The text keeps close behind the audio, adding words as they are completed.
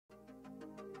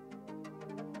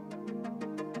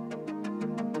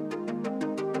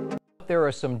there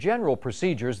are some general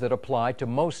procedures that apply to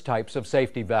most types of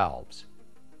safety valves.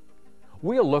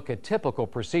 We'll look at typical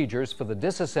procedures for the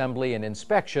disassembly and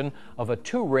inspection of a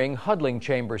 2-ring huddling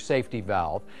chamber safety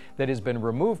valve that has been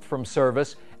removed from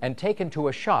service and taken to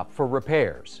a shop for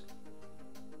repairs.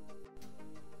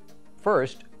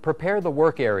 First, prepare the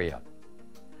work area.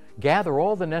 Gather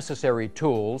all the necessary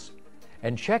tools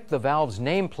and check the valve's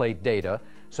nameplate data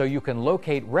so you can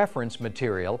locate reference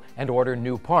material and order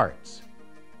new parts.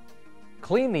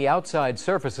 Clean the outside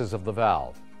surfaces of the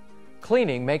valve.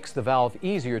 Cleaning makes the valve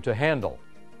easier to handle.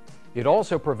 It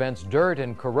also prevents dirt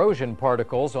and corrosion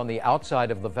particles on the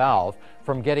outside of the valve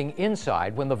from getting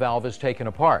inside when the valve is taken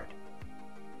apart.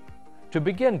 To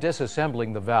begin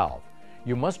disassembling the valve,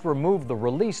 you must remove the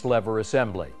release lever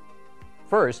assembly.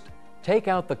 First, take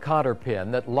out the cotter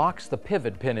pin that locks the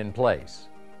pivot pin in place.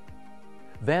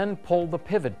 Then pull the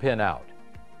pivot pin out.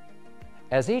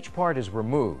 As each part is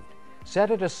removed,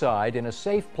 set it aside in a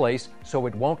safe place so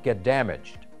it won't get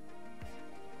damaged.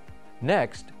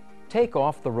 Next, take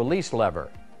off the release lever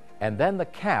and then the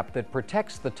cap that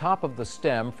protects the top of the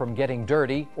stem from getting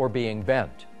dirty or being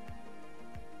bent.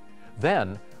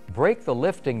 Then, break the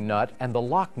lifting nut and the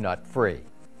lock nut free.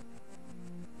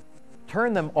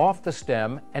 Turn them off the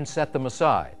stem and set them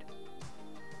aside.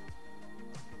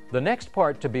 The next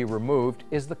part to be removed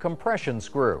is the compression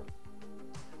screw.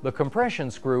 The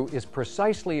compression screw is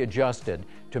precisely adjusted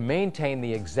to maintain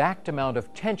the exact amount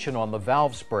of tension on the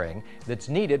valve spring that's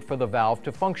needed for the valve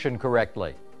to function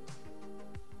correctly.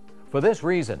 For this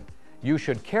reason, you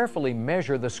should carefully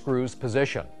measure the screw's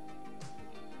position.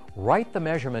 Write the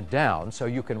measurement down so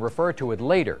you can refer to it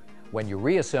later when you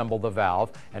reassemble the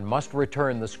valve and must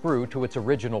return the screw to its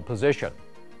original position.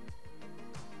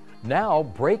 Now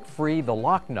break free the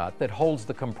lock nut that holds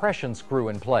the compression screw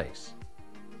in place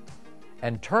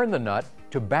and turn the nut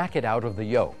to back it out of the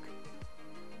yoke.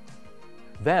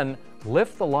 Then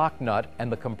lift the lock nut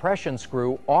and the compression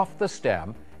screw off the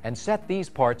stem and set these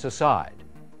parts aside.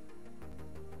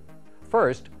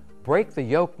 First, break the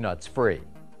yoke nuts free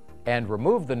and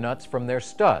remove the nuts from their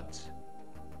studs.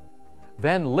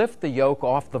 Then lift the yoke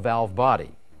off the valve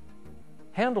body.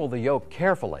 Handle the yoke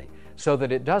carefully so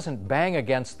that it doesn't bang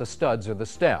against the studs or the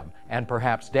stem and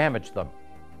perhaps damage them.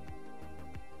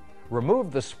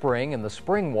 Remove the spring and the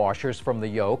spring washers from the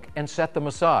yoke and set them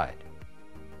aside.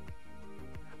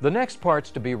 The next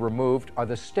parts to be removed are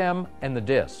the stem and the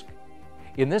disc.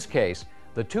 In this case,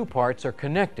 the two parts are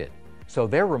connected, so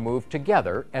they're removed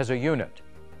together as a unit.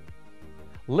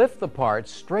 Lift the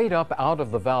parts straight up out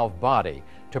of the valve body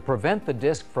to prevent the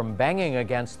disc from banging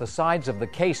against the sides of the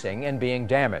casing and being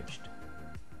damaged.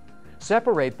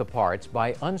 Separate the parts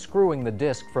by unscrewing the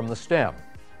disc from the stem.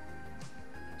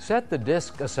 Set the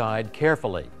disc aside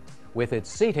carefully, with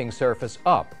its seating surface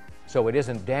up so it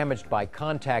isn't damaged by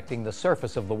contacting the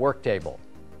surface of the work table.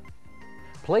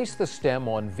 Place the stem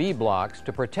on V-blocks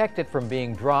to protect it from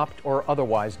being dropped or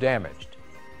otherwise damaged.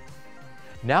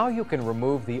 Now you can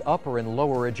remove the upper and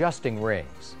lower adjusting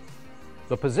rings.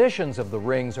 The positions of the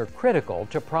rings are critical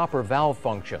to proper valve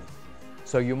function,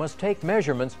 so you must take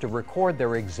measurements to record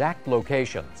their exact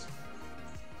locations.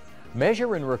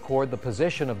 Measure and record the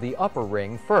position of the upper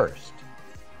ring first.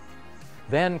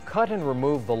 Then cut and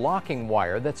remove the locking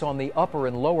wire that's on the upper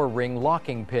and lower ring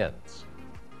locking pins.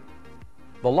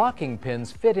 The locking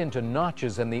pins fit into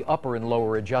notches in the upper and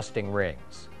lower adjusting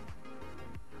rings.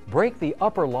 Break the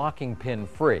upper locking pin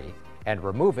free and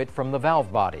remove it from the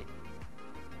valve body.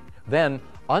 Then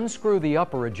unscrew the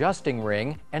upper adjusting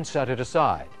ring and set it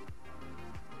aside.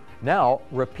 Now,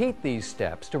 repeat these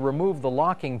steps to remove the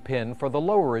locking pin for the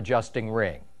lower adjusting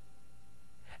ring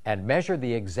and measure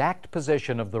the exact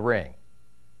position of the ring.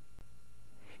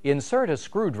 Insert a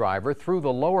screwdriver through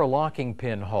the lower locking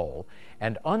pin hole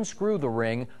and unscrew the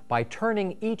ring by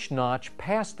turning each notch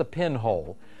past the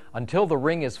pinhole until the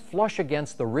ring is flush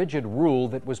against the rigid rule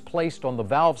that was placed on the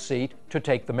valve seat to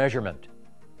take the measurement.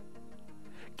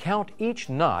 Count each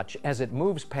notch as it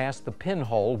moves past the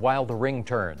pinhole while the ring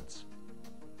turns.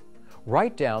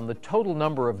 Write down the total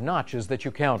number of notches that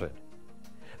you counted.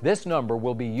 This number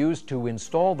will be used to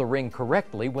install the ring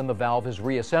correctly when the valve is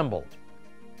reassembled.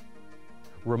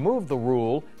 Remove the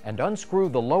rule and unscrew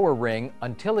the lower ring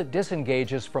until it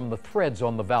disengages from the threads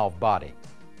on the valve body.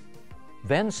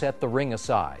 Then set the ring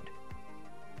aside.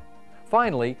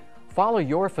 Finally, follow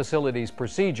your facility's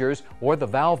procedures or the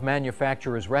valve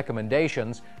manufacturer's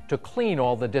recommendations to clean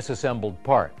all the disassembled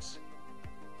parts.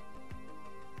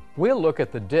 We'll look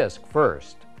at the disc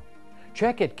first.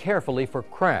 Check it carefully for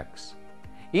cracks.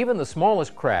 Even the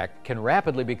smallest crack can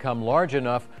rapidly become large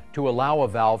enough to allow a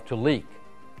valve to leak.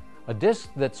 A disc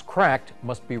that's cracked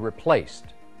must be replaced.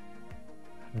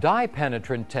 Dye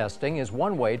penetrant testing is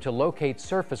one way to locate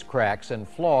surface cracks and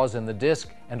flaws in the disc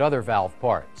and other valve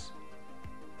parts.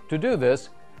 To do this,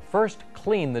 first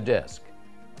clean the disc.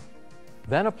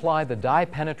 Then apply the dye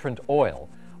penetrant oil,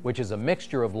 which is a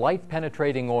mixture of light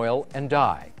penetrating oil and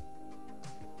dye.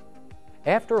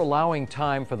 After allowing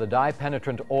time for the dye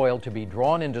penetrant oil to be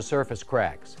drawn into surface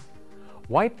cracks,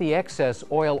 wipe the excess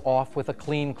oil off with a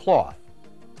clean cloth.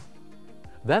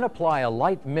 Then apply a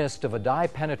light mist of a dye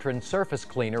penetrant surface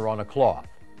cleaner on a cloth,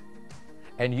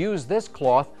 and use this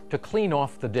cloth to clean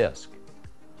off the disc.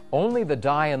 Only the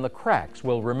dye and the cracks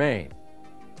will remain.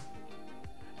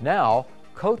 Now,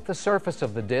 coat the surface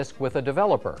of the disc with a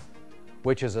developer,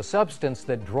 which is a substance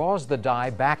that draws the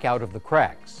dye back out of the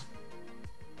cracks.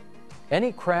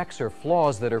 Any cracks or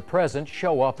flaws that are present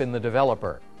show up in the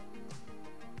developer.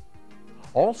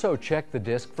 Also check the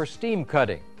disc for steam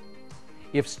cutting.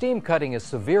 If steam cutting is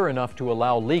severe enough to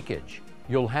allow leakage,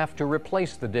 you'll have to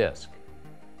replace the disc.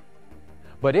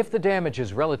 But if the damage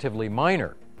is relatively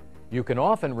minor, you can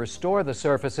often restore the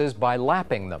surfaces by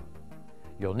lapping them.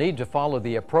 You'll need to follow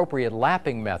the appropriate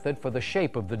lapping method for the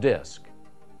shape of the disc.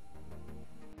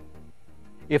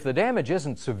 If the damage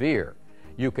isn't severe,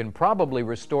 you can probably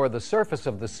restore the surface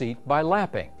of the seat by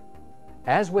lapping.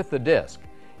 As with the disc,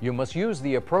 you must use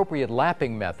the appropriate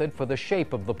lapping method for the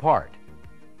shape of the part.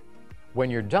 When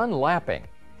you're done lapping,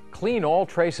 clean all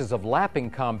traces of lapping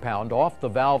compound off the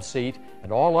valve seat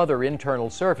and all other internal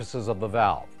surfaces of the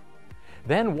valve.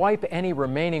 Then wipe any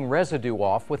remaining residue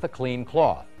off with a clean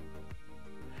cloth.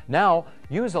 Now,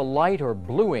 use a light or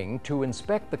bluing to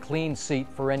inspect the clean seat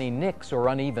for any nicks or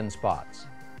uneven spots.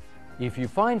 If you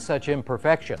find such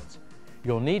imperfections,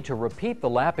 you'll need to repeat the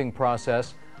lapping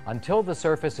process until the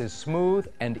surface is smooth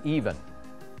and even.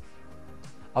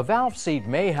 A valve seat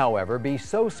may, however, be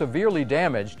so severely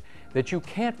damaged that you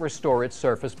can't restore its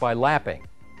surface by lapping.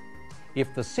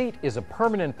 If the seat is a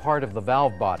permanent part of the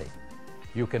valve body,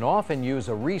 you can often use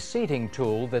a reseating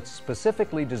tool that's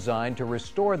specifically designed to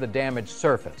restore the damaged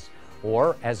surface,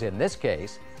 or, as in this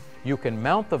case, you can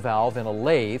mount the valve in a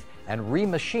lathe and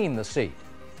remachine the seat.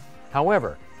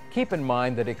 However, keep in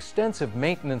mind that extensive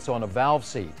maintenance on a valve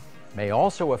seat may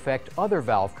also affect other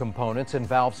valve components and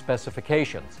valve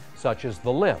specifications, such as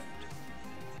the lift.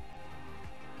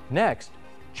 Next,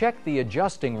 check the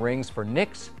adjusting rings for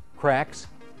nicks, cracks,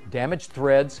 damaged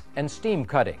threads, and steam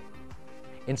cutting.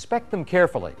 Inspect them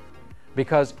carefully,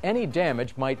 because any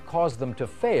damage might cause them to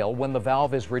fail when the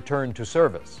valve is returned to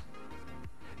service.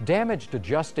 Damaged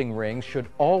adjusting rings should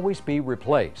always be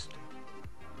replaced.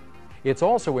 It's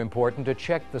also important to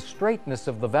check the straightness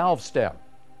of the valve stem,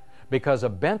 because a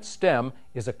bent stem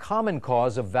is a common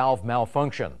cause of valve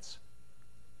malfunctions.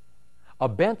 A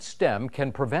bent stem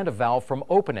can prevent a valve from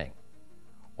opening,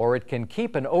 or it can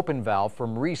keep an open valve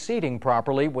from reseating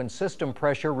properly when system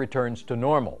pressure returns to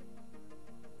normal.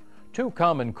 Two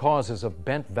common causes of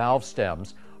bent valve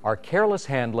stems are careless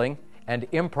handling and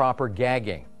improper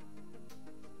gagging.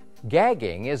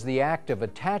 Gagging is the act of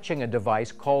attaching a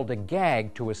device called a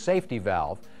gag to a safety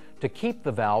valve to keep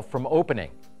the valve from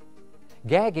opening.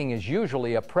 Gagging is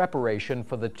usually a preparation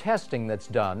for the testing that's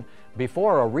done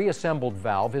before a reassembled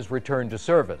valve is returned to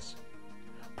service.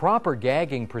 Proper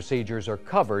gagging procedures are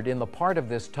covered in the part of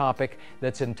this topic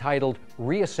that's entitled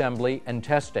Reassembly and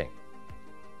Testing.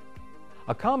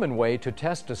 A common way to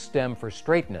test a stem for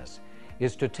straightness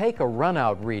is to take a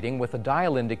runout reading with a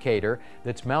dial indicator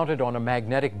that's mounted on a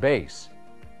magnetic base.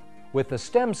 With the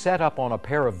stem set up on a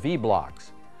pair of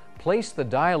V-blocks, place the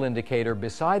dial indicator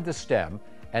beside the stem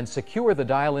and secure the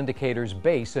dial indicator's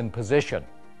base in position.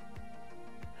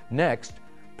 Next,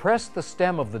 press the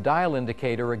stem of the dial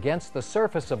indicator against the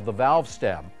surface of the valve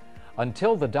stem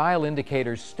until the dial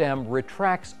indicator's stem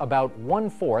retracts about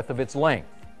 1/4 of its length.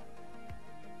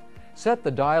 Set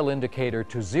the dial indicator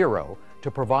to 0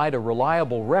 to provide a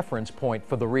reliable reference point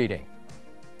for the reading.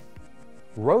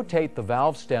 Rotate the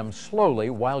valve stem slowly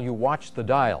while you watch the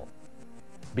dial.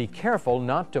 Be careful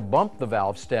not to bump the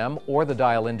valve stem or the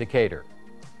dial indicator.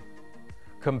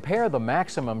 Compare the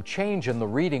maximum change in the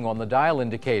reading on the dial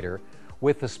indicator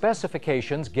with the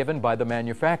specifications given by the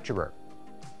manufacturer.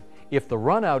 If the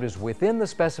runout is within the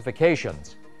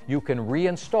specifications, you can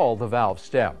reinstall the valve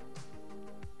stem.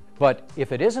 But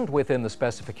if it isn't within the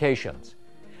specifications,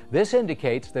 this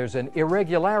indicates there's an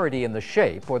irregularity in the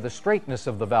shape or the straightness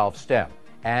of the valve stem,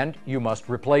 and you must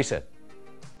replace it.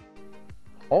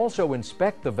 Also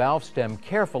inspect the valve stem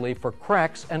carefully for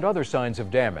cracks and other signs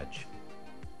of damage.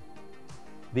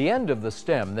 The end of the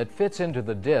stem that fits into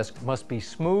the disc must be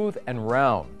smooth and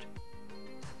round.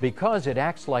 Because it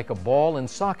acts like a ball and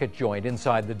socket joint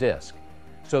inside the disc,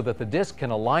 so that the disc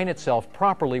can align itself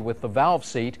properly with the valve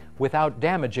seat without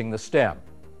damaging the stem.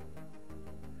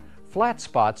 Flat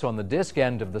spots on the disc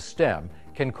end of the stem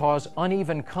can cause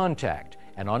uneven contact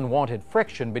and unwanted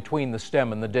friction between the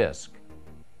stem and the disc.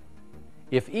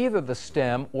 If either the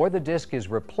stem or the disc is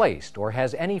replaced or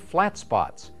has any flat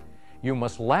spots, you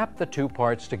must lap the two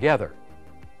parts together.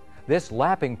 This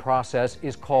lapping process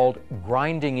is called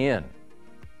grinding in.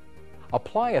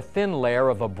 Apply a thin layer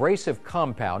of abrasive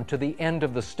compound to the end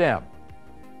of the stem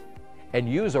and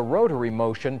use a rotary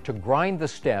motion to grind the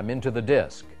stem into the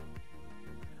disc.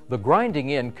 The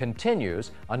grinding in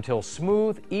continues until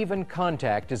smooth, even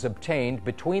contact is obtained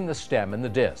between the stem and the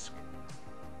disc.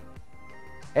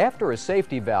 After a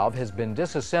safety valve has been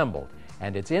disassembled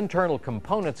and its internal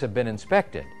components have been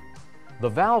inspected, the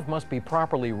valve must be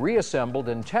properly reassembled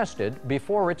and tested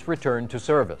before it's returned to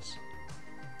service.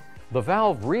 The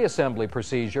valve reassembly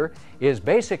procedure is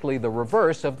basically the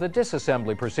reverse of the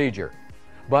disassembly procedure,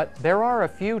 but there are a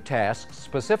few tasks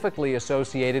specifically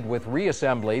associated with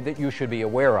reassembly that you should be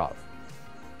aware of.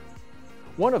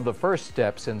 One of the first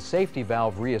steps in safety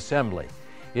valve reassembly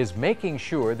is making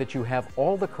sure that you have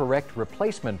all the correct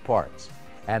replacement parts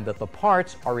and that the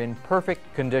parts are in perfect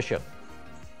condition.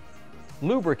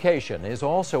 Lubrication is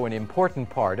also an important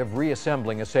part of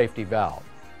reassembling a safety valve.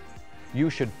 You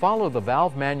should follow the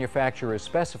valve manufacturer's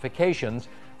specifications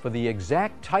for the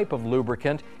exact type of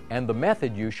lubricant and the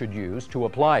method you should use to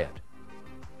apply it.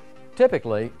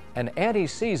 Typically, an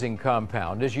anti-seizing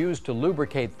compound is used to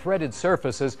lubricate threaded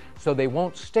surfaces so they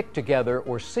won't stick together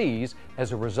or seize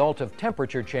as a result of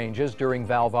temperature changes during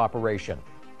valve operation.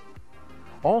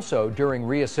 Also, during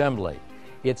reassembly,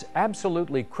 it's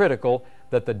absolutely critical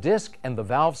that the disc and the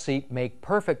valve seat make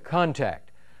perfect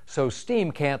contact so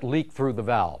steam can't leak through the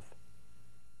valve.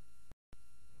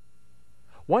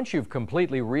 Once you've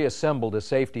completely reassembled a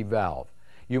safety valve,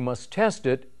 you must test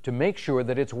it to make sure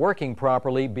that it's working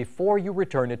properly before you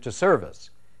return it to service.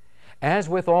 As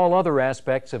with all other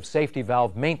aspects of safety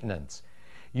valve maintenance,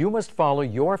 you must follow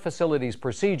your facility's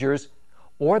procedures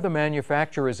or the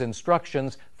manufacturer's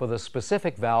instructions for the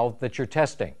specific valve that you're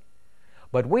testing.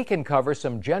 But we can cover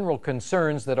some general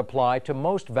concerns that apply to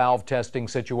most valve testing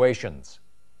situations.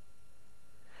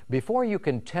 Before you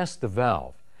can test the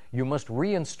valve, you must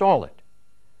reinstall it.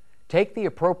 Take the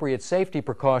appropriate safety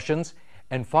precautions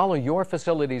and follow your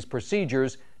facility's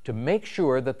procedures to make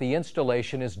sure that the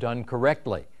installation is done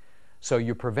correctly, so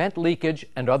you prevent leakage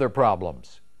and other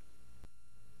problems.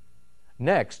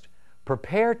 Next,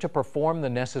 prepare to perform the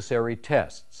necessary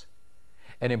tests.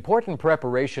 An important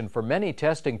preparation for many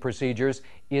testing procedures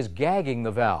is gagging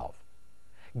the valve.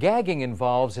 Gagging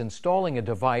involves installing a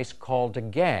device called a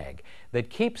gag that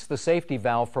keeps the safety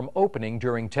valve from opening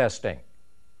during testing.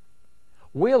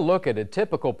 We'll look at a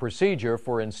typical procedure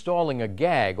for installing a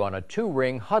gag on a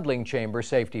 2-ring huddling chamber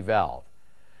safety valve.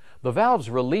 The valve's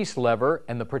release lever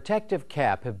and the protective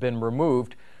cap have been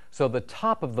removed so the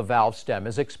top of the valve stem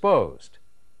is exposed.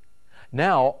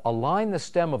 Now align the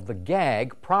stem of the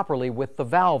gag properly with the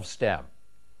valve stem.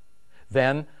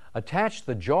 Then attach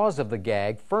the jaws of the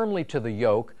gag firmly to the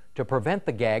yoke to prevent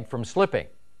the gag from slipping.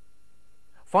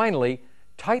 Finally,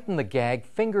 tighten the gag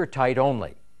finger tight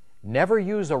only. Never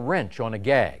use a wrench on a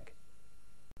gag.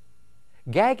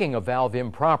 Gagging a valve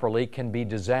improperly can be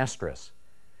disastrous.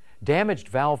 Damaged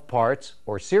valve parts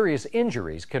or serious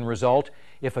injuries can result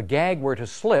if a gag were to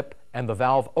slip and the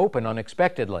valve open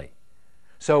unexpectedly.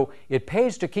 So it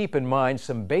pays to keep in mind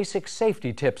some basic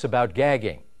safety tips about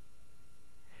gagging.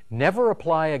 Never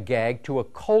apply a gag to a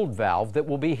cold valve that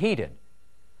will be heated.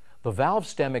 The valve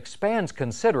stem expands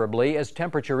considerably as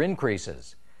temperature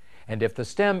increases, and if the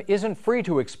stem isn't free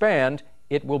to expand,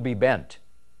 it will be bent.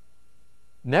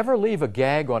 Never leave a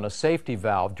gag on a safety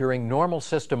valve during normal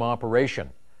system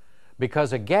operation,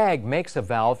 because a gag makes a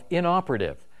valve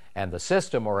inoperative, and the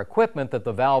system or equipment that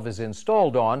the valve is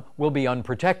installed on will be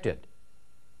unprotected.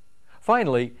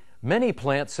 Finally, many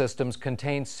plant systems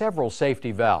contain several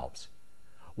safety valves.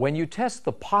 When you test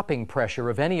the popping pressure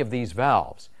of any of these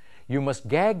valves, you must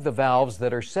gag the valves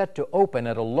that are set to open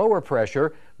at a lower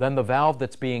pressure than the valve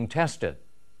that's being tested.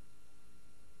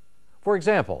 For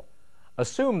example,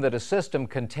 assume that a system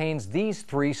contains these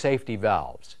 3 safety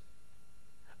valves.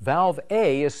 Valve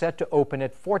A is set to open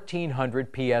at 1400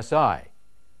 psi,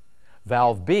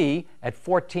 valve B at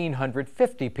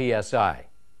 1450 psi,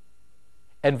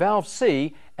 and valve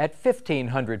C at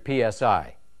 1500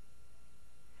 psi.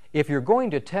 If you're going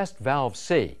to test valve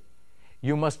C,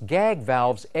 you must gag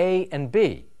valves A and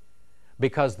B,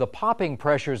 because the popping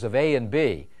pressures of A and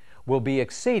B will be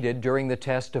exceeded during the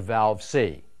test of valve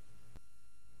C.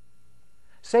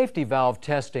 Safety valve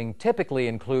testing typically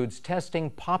includes testing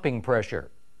popping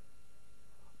pressure.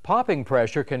 Popping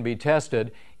pressure can be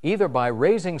tested either by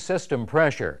raising system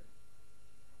pressure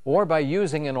or by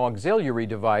using an auxiliary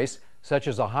device such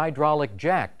as a hydraulic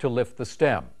jack to lift the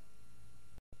stem.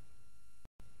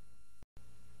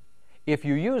 If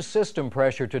you use system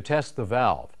pressure to test the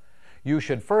valve, you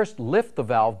should first lift the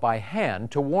valve by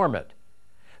hand to warm it.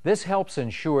 This helps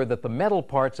ensure that the metal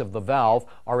parts of the valve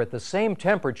are at the same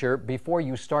temperature before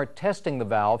you start testing the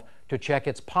valve to check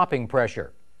its popping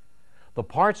pressure. The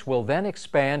parts will then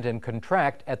expand and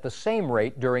contract at the same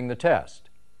rate during the test.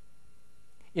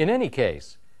 In any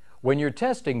case, when you're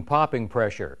testing popping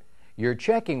pressure, you're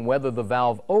checking whether the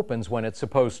valve opens when it's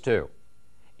supposed to.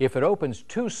 If it opens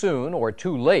too soon or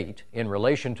too late in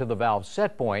relation to the valve's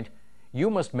set point, you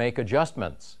must make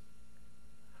adjustments.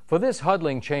 For this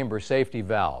huddling chamber safety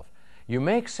valve, you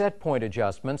make set point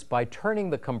adjustments by turning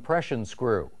the compression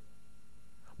screw.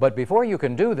 But before you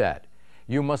can do that,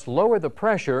 you must lower the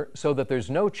pressure so that there's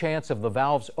no chance of the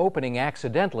valve's opening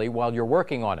accidentally while you're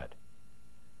working on it.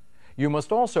 You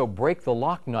must also break the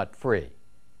lock nut free.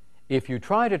 If you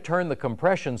try to turn the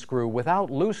compression screw without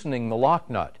loosening the lock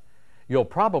nut, you'll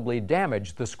probably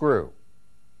damage the screw.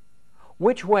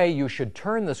 Which way you should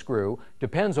turn the screw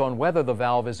depends on whether the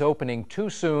valve is opening too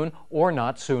soon or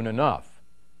not soon enough.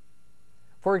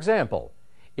 For example,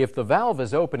 if the valve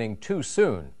is opening too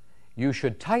soon, you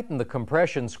should tighten the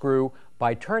compression screw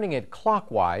by turning it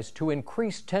clockwise to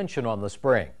increase tension on the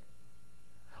spring.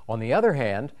 On the other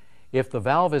hand, if the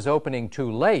valve is opening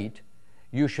too late,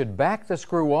 you should back the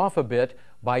screw off a bit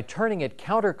by turning it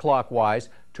counterclockwise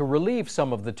to relieve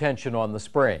some of the tension on the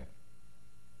spring.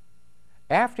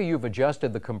 After you've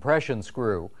adjusted the compression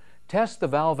screw, test the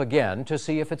valve again to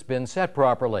see if it's been set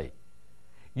properly.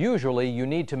 Usually, you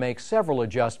need to make several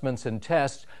adjustments and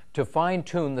tests to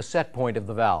fine-tune the set point of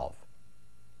the valve.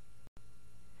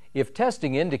 If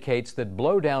testing indicates that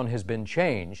blowdown has been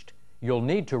changed, you'll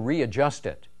need to readjust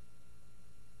it.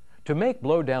 To make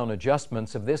blowdown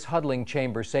adjustments of this huddling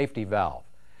chamber safety valve,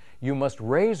 you must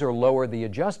raise or lower the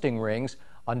adjusting rings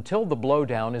until the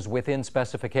blowdown is within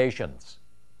specifications.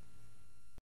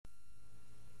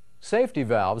 Safety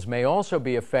valves may also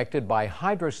be affected by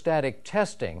hydrostatic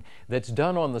testing that's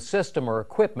done on the system or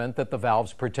equipment that the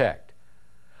valves protect.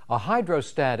 A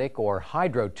hydrostatic or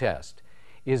hydro test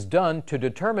is done to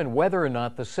determine whether or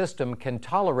not the system can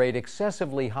tolerate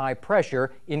excessively high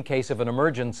pressure in case of an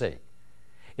emergency.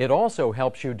 It also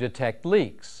helps you detect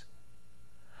leaks.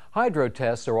 Hydro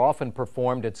tests are often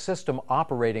performed at system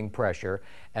operating pressure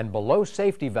and below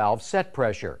safety valve set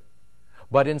pressure.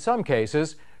 But in some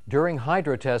cases, during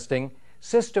hydro testing,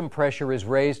 system pressure is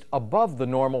raised above the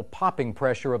normal popping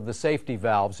pressure of the safety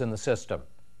valves in the system.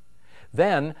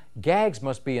 Then, gags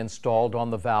must be installed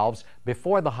on the valves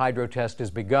before the hydro test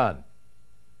is begun.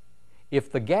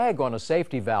 If the gag on a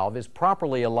safety valve is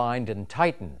properly aligned and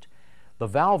tightened, the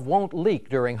valve won't leak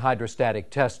during hydrostatic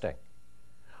testing.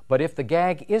 But if the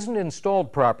gag isn't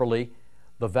installed properly,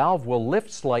 the valve will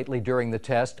lift slightly during the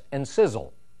test and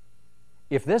sizzle.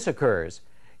 If this occurs,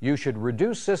 you should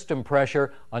reduce system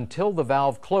pressure until the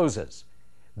valve closes.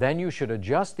 Then you should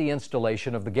adjust the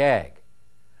installation of the gag.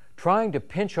 Trying to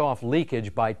pinch off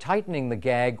leakage by tightening the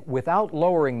gag without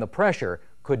lowering the pressure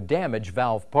could damage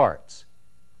valve parts.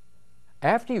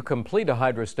 After you complete a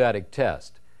hydrostatic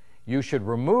test, you should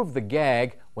remove the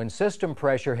gag when system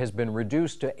pressure has been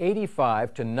reduced to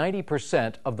 85 to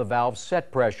 90% of the valve's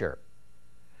set pressure.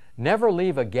 Never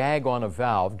leave a gag on a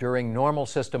valve during normal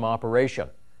system operation,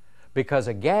 because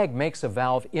a gag makes a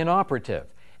valve inoperative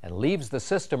and leaves the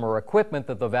system or equipment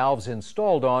that the valve's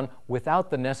installed on without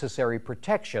the necessary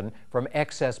protection from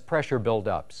excess pressure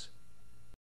buildups.